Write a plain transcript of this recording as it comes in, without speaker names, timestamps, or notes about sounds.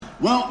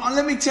Well,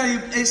 let me tell you,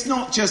 it's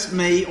not just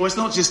me, or it's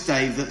not just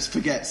Dave that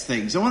forgets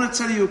things. I want to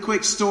tell you a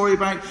quick story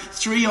about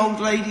 3 old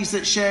ladies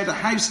that shared a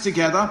house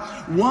together.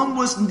 One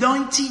was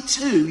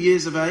 92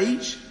 years of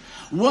age.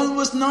 One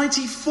was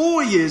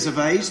 94 years of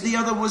age. The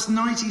other was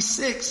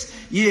 96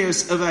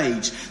 years of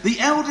age. The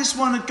eldest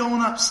one had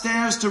gone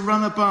upstairs to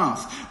run a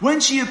bath. When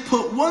she had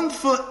put 1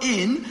 foot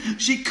in,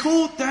 she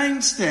called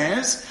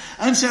downstairs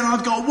and said,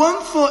 "I've got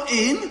 1 foot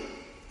in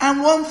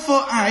and 1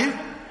 foot out.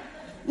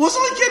 Was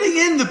I getting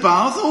in the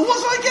bath or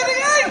was I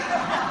getting out?"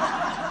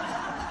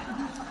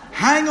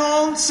 "Hang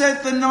on,"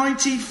 said the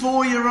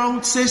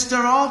 94-year-old sister,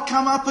 "I'll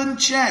come up and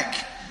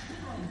check."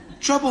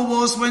 Trouble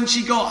was, when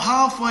she got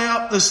halfway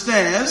up the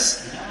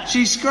stairs,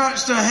 she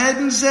scratched her head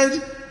and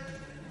said,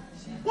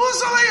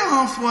 "Was I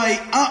halfway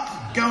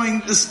up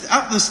going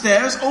up the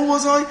stairs, or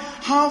was I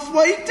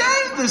halfway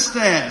down the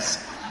stairs?"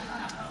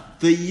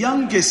 The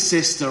youngest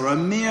sister, a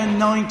mere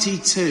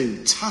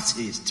 92,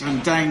 tutted from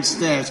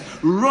downstairs,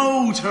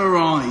 rolled her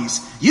eyes.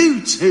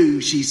 "You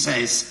two," she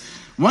says,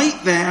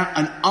 "wait there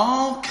and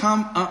I'll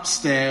come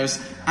upstairs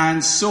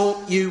and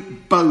sort you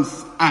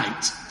both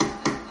out."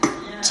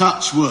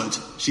 "Touch wood,"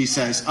 she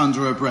says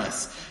under her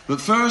breath.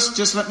 "But first,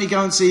 just let me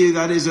go and see who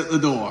that is at the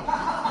door."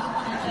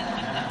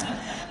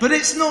 But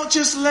it's not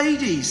just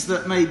ladies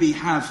that maybe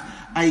have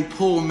a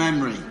poor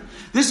memory.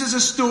 This is a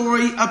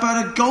story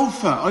about a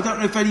golfer. I don't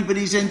know if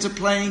anybody's into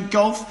playing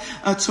golf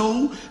at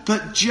all,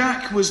 but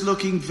Jack was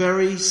looking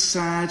very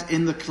sad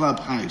in the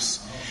clubhouse.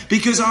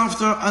 Because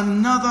after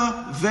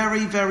another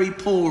very, very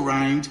poor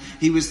round,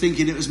 he was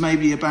thinking it was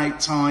maybe about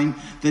time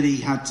that he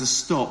had to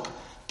stop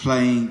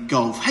playing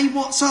golf. "Hey,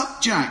 what's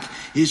up, Jack?"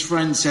 His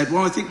friend said.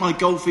 "Well, I think my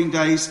golfing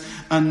days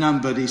are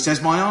numbered." He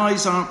says, "My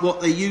eyes aren't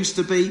what they used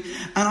to be,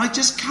 and I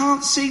just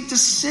can't seem to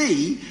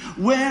see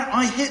where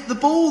I hit the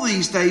ball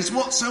these days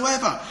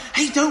whatsoever."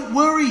 "Hey, don't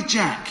worry,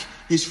 Jack,"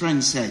 his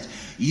friend said.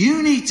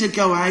 "You need to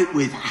go out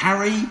with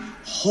Harry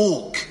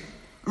Hawk."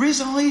 "Are his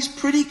eyes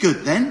pretty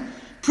good then?"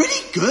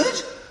 "Pretty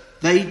good?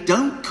 They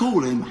don't call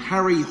him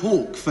Harry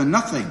Hawk for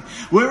nothing.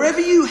 Wherever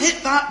you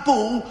hit that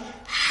ball,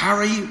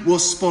 Harry will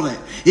spot it.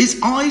 His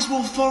eyes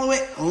will follow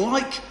it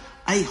like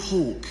a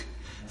hawk."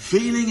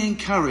 Feeling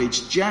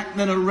encouraged, Jack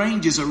then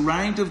arranges a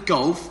round of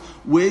golf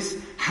with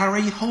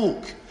Harry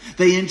Hawk.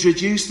 They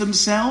introduce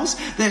themselves.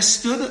 They're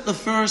stood at the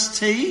first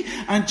tee,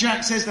 and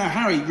Jack says, "Now,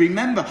 Harry,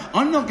 remember,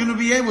 I'm not going to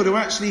be able to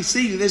actually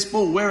see this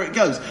ball where it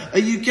goes. Are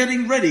you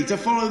getting ready to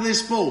follow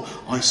this ball?"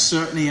 "I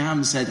certainly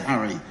am," said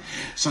Harry.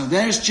 So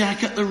there's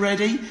Jack at the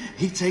ready.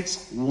 He takes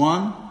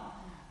 1,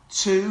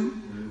 2,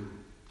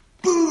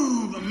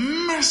 boom! A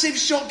massive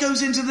shot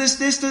goes into this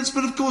distance,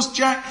 but of course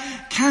Jack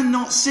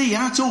cannot see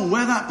at all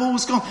where that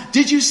ball's gone.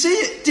 "Did you see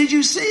it? Did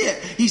you see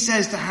it?" he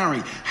says to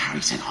Harry.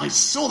 Harry said, "I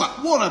saw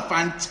that. What a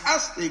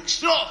fantastic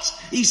shot,"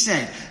 he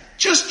said.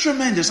 "Just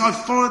tremendous. I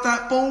followed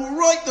that ball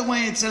right the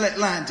way until it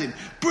landed."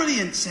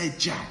 "Brilliant," said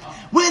Jack.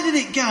 "Where did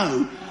it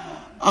go?"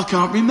 "I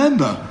can't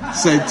remember,"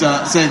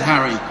 said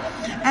Harry.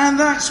 And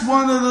that's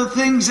one of the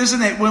things,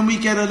 isn't it? When we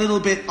get a little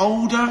bit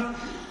older,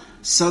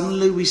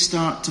 suddenly we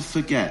start to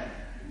forget.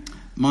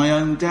 My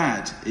own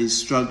dad is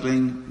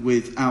struggling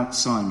with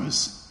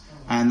Alzheimer's,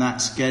 and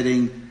that's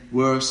getting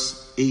worse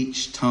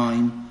each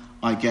time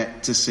I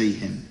get to see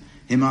him.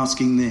 Him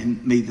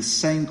asking me the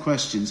same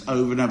questions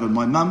over and over.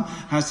 My mum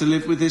has to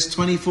live with this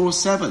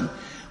 24/7.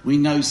 We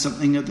know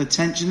something of the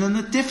tension and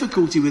the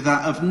difficulty with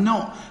that of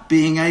not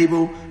being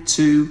able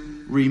to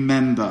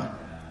remember.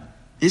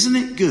 Isn't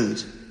it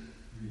good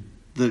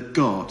that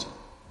God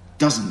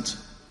doesn't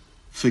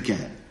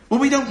forget? Well,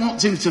 we don't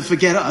want him to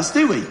forget us,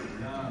 do we?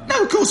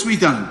 No, of course we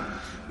don't.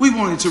 We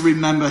want him to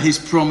remember his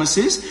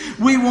promises.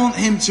 We want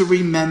him to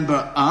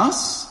remember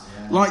us,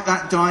 like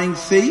that dying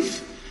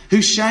thief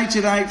who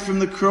shouted out from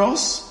the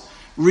cross,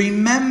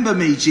 "Remember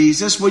me,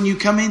 Jesus, when you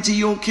come into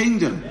your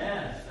kingdom."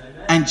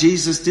 And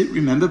Jesus did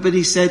remember, but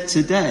he said,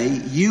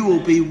 "Today you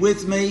will be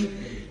with me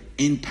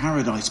in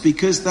paradise,"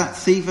 because that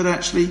thief had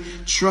actually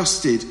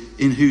trusted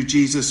in who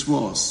Jesus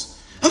was.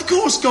 Of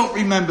course God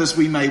remembers,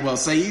 we may well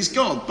say he's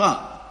God,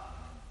 but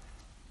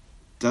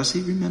does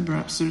he remember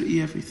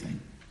absolutely everything?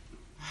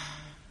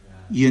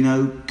 You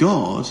know,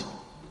 God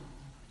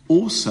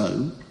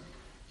also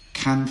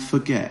can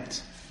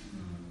forget.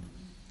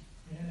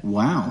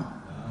 Wow.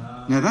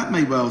 Now that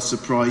may well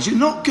surprise you.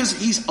 Not because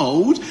he's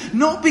old,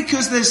 not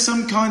because there's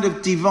some kind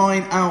of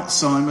divine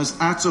Alzheimer's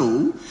at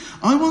all.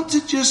 I want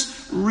to just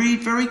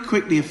read very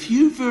quickly a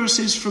few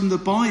verses from the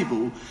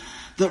Bible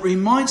that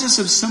reminds us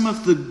of some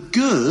of the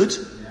good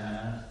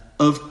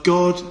of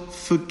God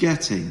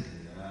forgetting.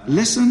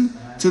 Listen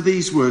to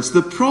these words.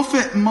 The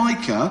prophet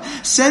Micah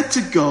said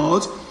to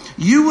God,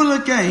 "You will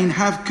again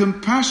have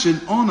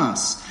compassion on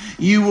us.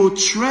 You will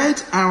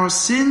tread our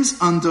sins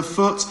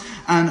underfoot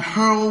and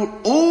hurl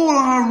all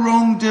our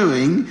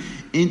wrongdoing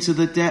into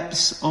the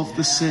depths of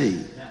the sea."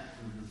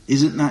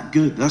 Isn't that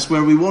good? That's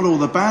where we want all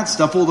the bad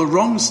stuff, all the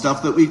wrong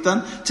stuff that we've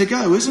done to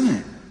go, isn't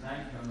it?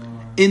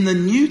 In the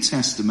New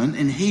Testament,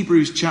 in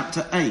Hebrews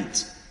chapter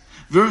 8,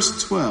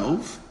 verse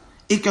 12,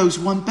 it goes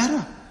one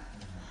better.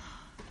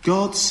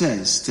 God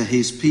says to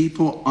his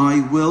people, I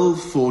will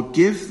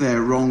forgive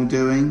their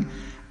wrongdoing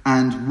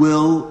and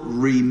will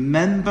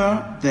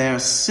remember their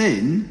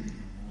sin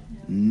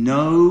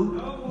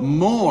no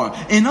more.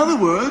 In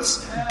other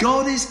words,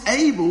 God is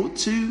able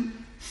to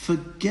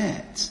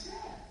forget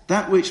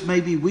that which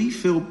maybe we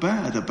feel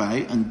bad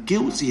about and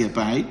guilty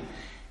about.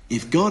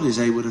 If God is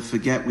able to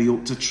forget, we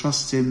ought to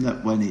trust him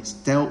that when it's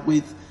dealt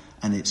with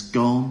and it's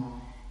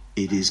gone,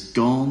 it is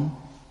gone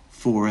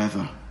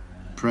forever.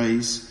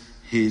 Praise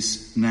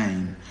his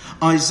name.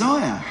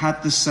 Isaiah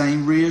had the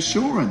same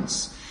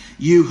reassurance.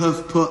 You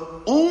have put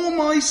all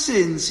my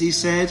sins, he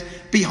said,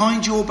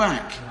 behind your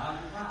back.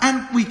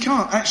 And we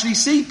can't actually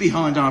see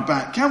behind our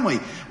back, can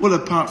we? Well,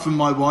 apart from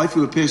my wife,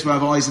 who appears to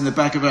have eyes in the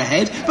back of her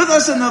head. But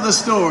that's another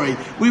story.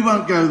 We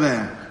won't go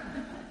there.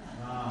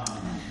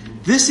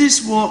 This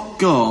is what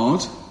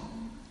God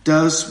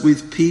does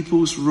with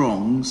people's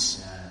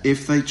wrongs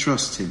if they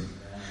trust him.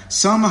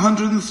 Psalm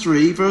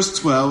 103 verse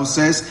 12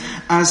 says,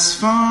 as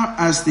far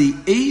as the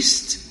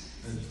east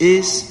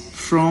is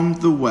from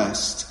the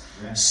west,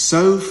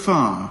 so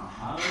far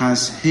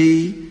has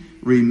he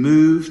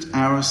removed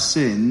our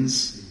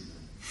sins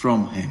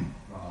from him.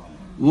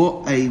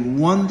 What a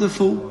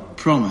wonderful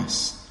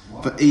promise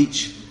for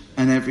each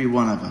and every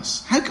one of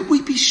us. How can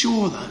we be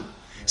sure though?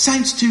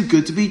 Sounds too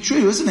good to be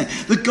true, isn't it?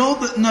 The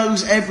God that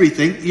knows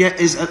everything, yet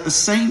is at the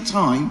same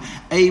time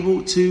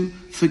able to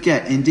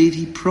forget. Indeed,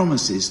 he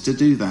promises to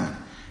do that.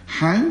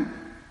 How?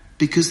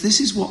 Because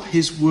this is what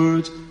his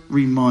word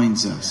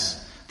reminds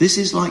us. This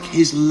is like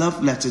his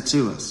love letter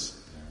to us.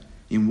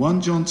 In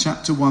 1 John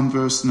chapter 1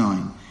 verse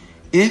 9,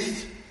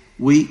 if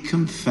we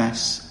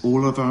confess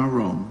all of our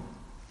wrong,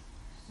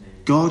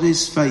 God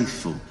is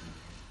faithful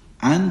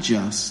and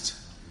just,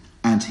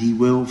 and he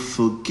will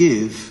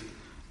forgive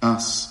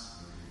us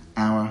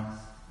our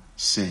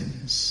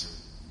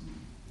sins.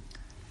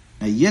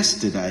 Now,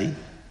 yesterday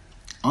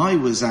I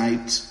was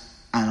out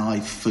and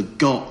I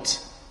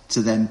forgot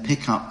to then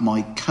pick up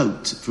my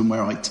coat from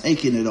where I'd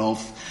taken it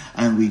off,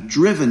 and we'd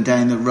driven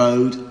down the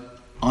road.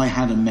 I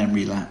had a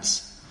memory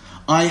lapse.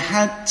 I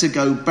had to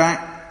go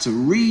back to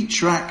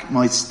retrack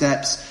my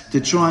steps to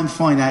try and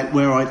find out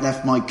where I'd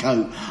left my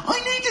coat. I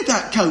needed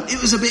that coat.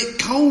 It was a bit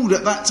cold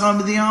at that time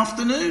of the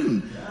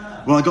afternoon.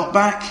 Well, I got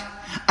back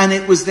and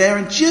it was there,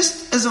 and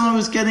just as I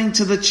was getting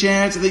to the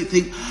chair to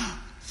think,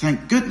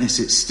 thank goodness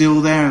it's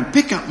still there, and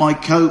pick up my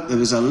coat, there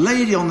was a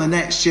lady on the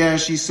next chair.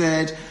 She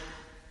said,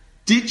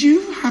 did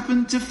you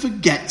happen to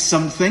forget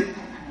something?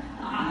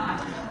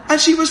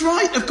 And she was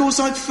right. Of course,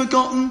 I'd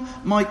forgotten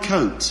my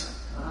coat.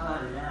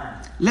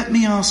 Let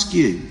me ask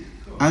you,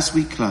 as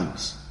we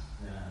close,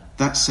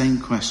 that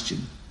same question.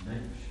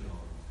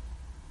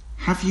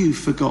 Have you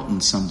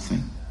forgotten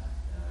something?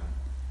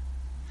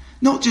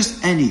 Not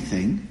just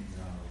anything,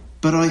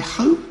 but I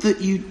hope that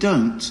you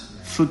don't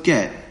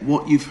forget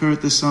what you've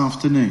heard this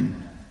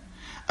afternoon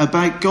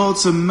about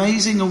God's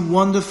amazing and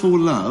wonderful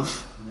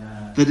love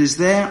that is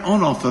there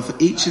on offer for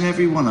each and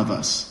every one of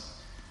us,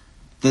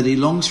 that he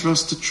longs for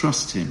us to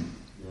trust him.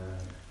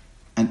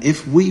 And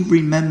if we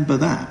remember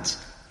that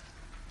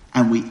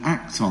and we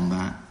act on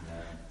that,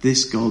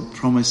 this God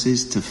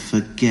promises to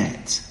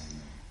forget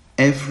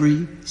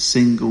every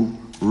single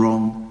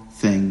wrong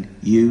thing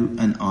you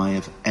and I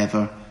have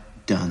ever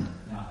done.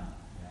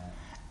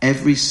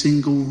 Every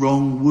single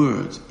wrong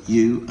word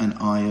you and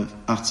I have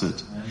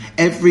uttered.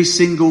 Every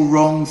single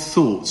wrong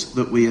thought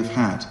that we have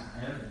had.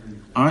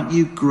 Aren't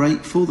you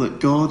grateful that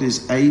God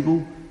is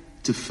able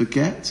to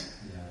forget?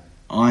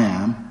 I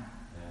am.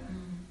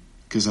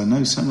 Because I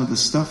know some of the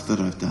stuff that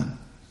I've done.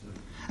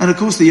 And of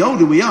course, the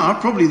older we are,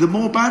 probably the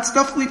more bad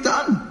stuff we've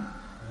done.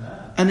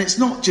 And it's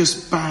not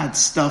just bad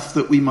stuff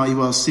that we may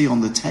well see on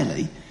the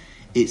telly.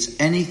 It's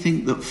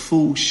anything that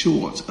falls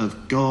short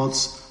of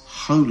God's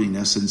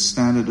holiness and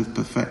standard of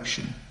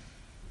perfection.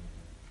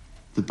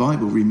 The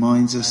Bible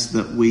reminds us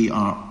that we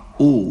are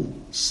all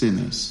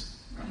sinners.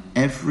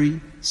 Every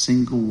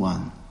single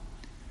one.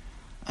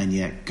 And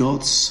yet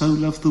God so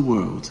loved the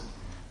world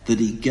that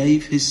he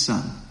gave his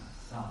Son,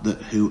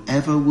 that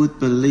whoever would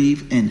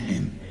believe in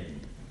him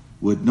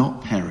would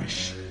not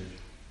perish,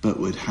 but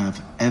would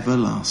have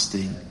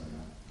everlasting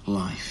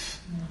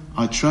life.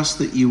 I trust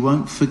that you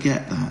won't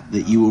forget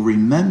that you will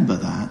remember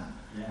that,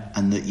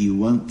 and that you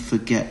won't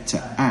forget to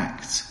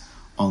act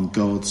on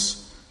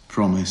God's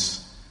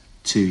promise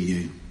to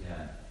you.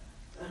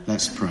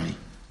 Let's pray.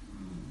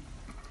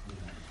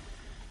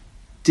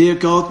 Dear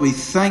God, we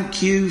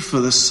thank you for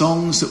the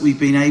songs that we've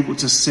been able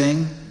to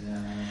sing.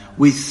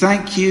 We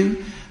thank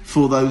you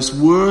for those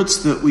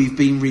words that we've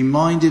been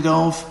reminded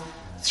of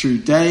through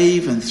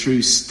Dave and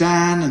through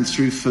Stan and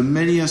through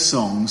familiar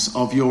songs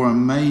of your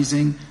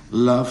amazing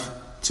love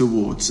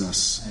towards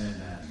us.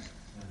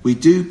 We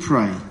do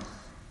pray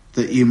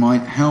that you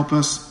might help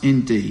us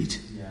indeed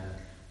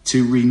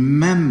to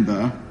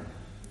remember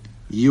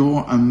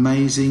your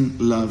amazing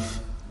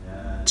love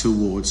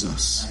towards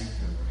us.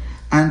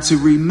 And to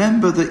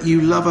remember that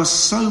you love us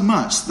so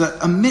much that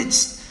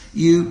amidst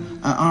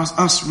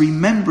us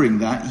remembering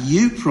that,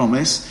 you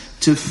promise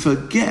to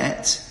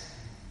forget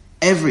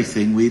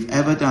everything we've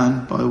ever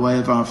done by way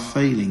of our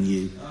failing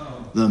you,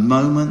 the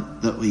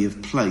moment that we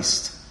have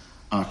placed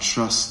our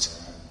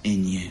trust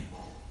in you.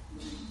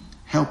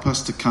 Help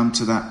us to come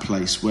to that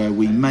place where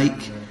we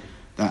make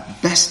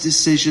that best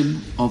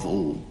decision of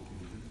all.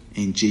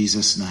 In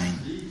Jesus'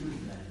 name,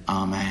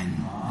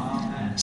 amen.